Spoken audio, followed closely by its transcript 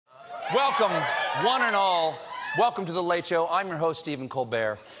Welcome, one and all. Welcome to The Late Show. I'm your host, Stephen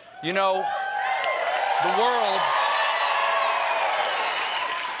Colbert. You know,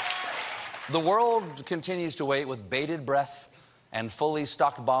 the world continues to wait with bated breath and fully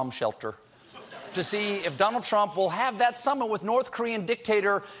stocked bomb shelter to see if Donald Trump will have that summit with North Korean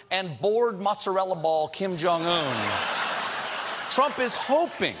dictator and bored mozzarella ball Kim Jong-un. Trump is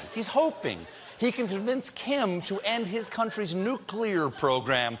hoping, he can convince Kim to end his country's nuclear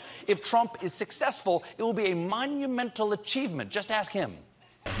program. If Trump is successful, it will be a monumental achievement. Just ask him.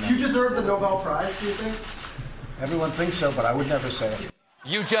 Do you deserve the Nobel Prize, do you think? Everyone thinks so, but I would never say it.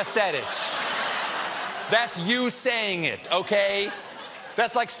 You just said it. That's you saying it, okay?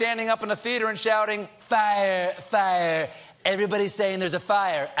 That's like standing up in a theater and shouting, "Fire, fire." Everybody's saying there's a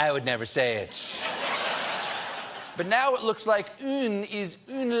fire. I would never say it. But now it looks like Un is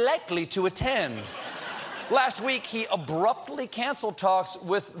unlikely to attend. Last week, he abruptly canceled talks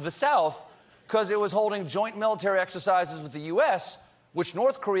with the South because it was holding joint military exercises with the U.S., which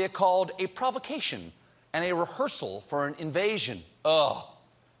North Korea called a provocation and a rehearsal for an invasion. Ugh,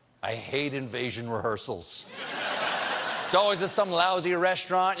 I hate invasion rehearsals. It's always at some lousy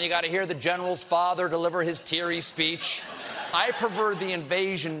restaurant, and you got to hear the general's father deliver his teary speech. I prefer the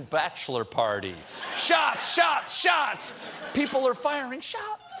invasion bachelor party. Shots, shots, shots! People are firing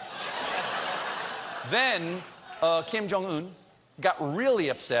shots. Then, Kim Jong-un got really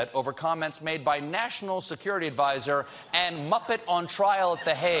upset over comments made by National Security Advisor and Muppet on trial at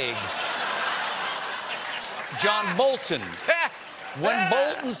The Hague, John Bolton. When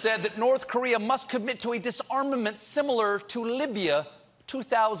Bolton said that North Korea must commit to a disarmament similar to Libya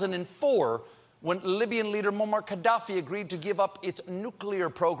 2004, when Libyan leader Muammar Gaddafi agreed to give up its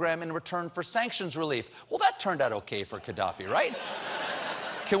nuclear program in return for sanctions relief. Well, that turned out okay for Gaddafi, right?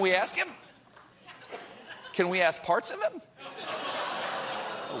 Can we ask him? Can we ask parts of him?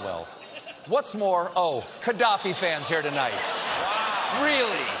 Oh, well. What's more, Gaddafi fans here tonight. Wow.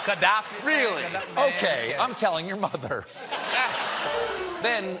 Really? Gaddafi? Really? Okay, I'm telling your mother.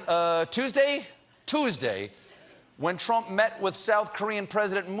 Then, Tuesday, when Trump met with South Korean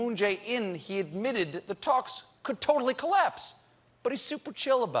President Moon Jae-in, he admitted the talks could totally collapse. But he's super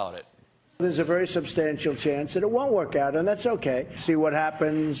chill about it. There's a very substantial chance that it won't work out, and that's okay. See what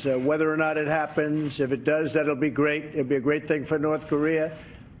happens, whether or not it happens. If it does, that'll be great. It'll be a great thing for North Korea.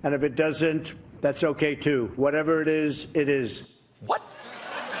 And if it doesn't, that's okay, too. Whatever it is, it is. What?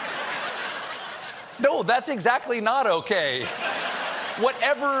 No, that's exactly not okay.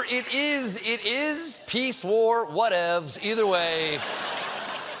 Whatever it is. Peace, war, whatevs. Either way,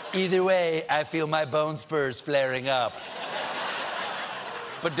 I feel my bone spurs flaring up.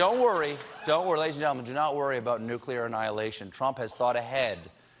 But don't worry, ladies and gentlemen, do not worry about nuclear annihilation. Trump has thought ahead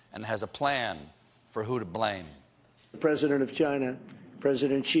and has a plan for who to blame. The president of China,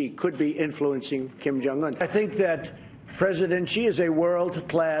 President Xi, could be influencing Kim Jong-un. I think that President Xi is a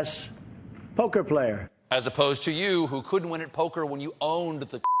world-class poker player. As opposed to you, who couldn't win at poker when you owned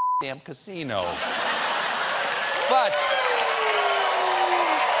the damn casino. But...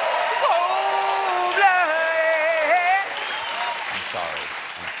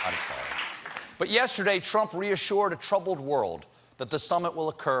 I'm sorry. But yesterday, Trump reassured a troubled world that the summit will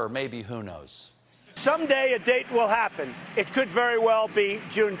occur, maybe, who knows. Someday a date will happen. It could very well be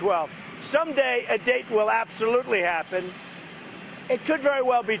June 12th. Someday a date will absolutely happen. It could very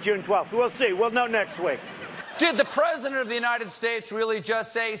well be June 12th. We'll see. We'll know next week. Did the President of the United States really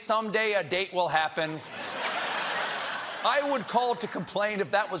just say, someday a date will happen? I would call to complain if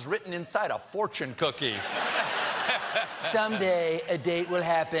that was written inside a fortune cookie. Someday a date will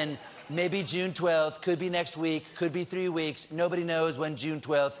happen. Maybe June 12th. Could be next week. Could be 3 weeks. Nobody knows when June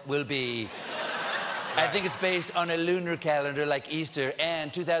 12th will be. I think it's based on a lunar calendar like Easter.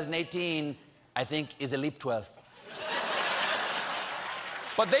 And 2018, I think, is a leap 12th.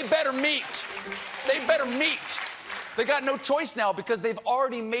 But they better meet. They better meet. They got no choice now because they've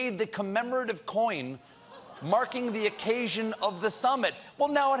already made the commemorative coin marking the occasion of the summit. Well,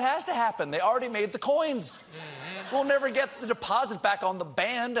 now it has to happen. They already made the coins. Mm-hmm. We'll never get the deposit back on the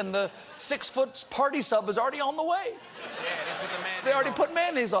band, and the 6-foot party sub is already on the way. Yeah, they already put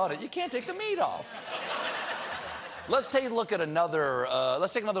mayonnaise on it. You can't take the meat off. Let's take a look at another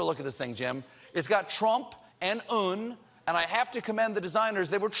look at this thing, Jim. It's got Trump and Un. And I have to commend the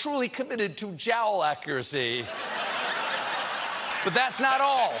designers. They were truly committed to jowl accuracy. But that's not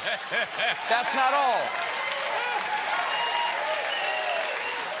all. That's not all.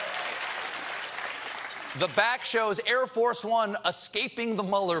 The back shows Air Force One escaping the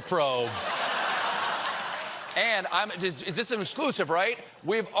Mueller probe. And is this an exclusive, right?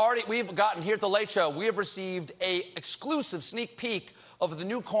 We've gotten here at the Late Show, we have received a exclusive sneak peek of the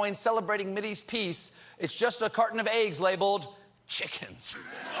new coin celebrating Mitty's peace. It's just a carton of eggs labeled chickens.